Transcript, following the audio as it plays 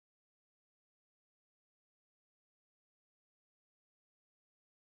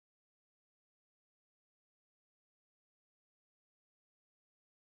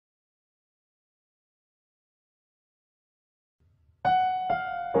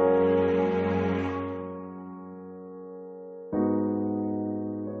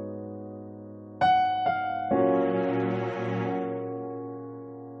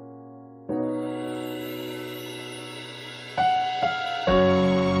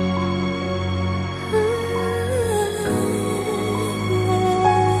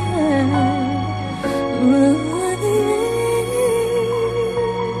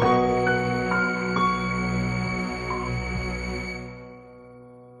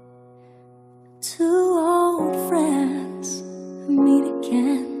Two old friends meet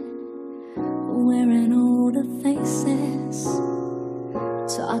again, wearing older faces,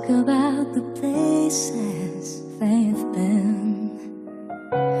 talk about the places they've been.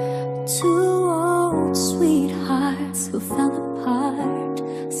 Two old sweethearts who fell apart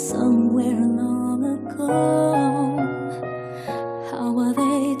somewhere long ago. How are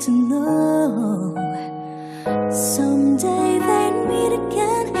they to know someday they'd meet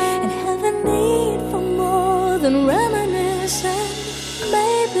again and have a need for more than reminiscing?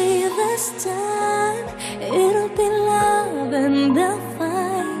 Maybe this time it'll be love and they'll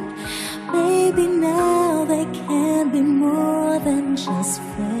find maybe now they can be more than just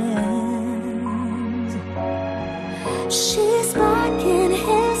friends. She's back in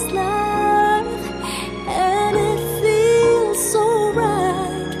his life and it feels so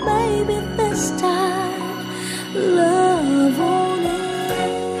right. Maybe this time love won't end.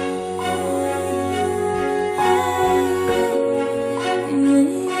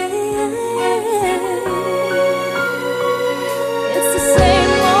 It's the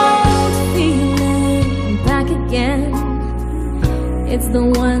same old feeling back again. It's the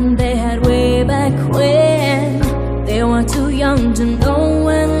one they had way back when they were too young to know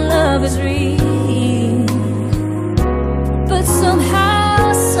when love is real. But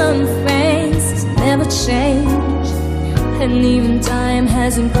somehow some things never change, and even time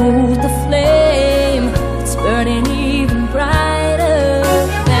hasn't cooled the flame. It's burning even bright.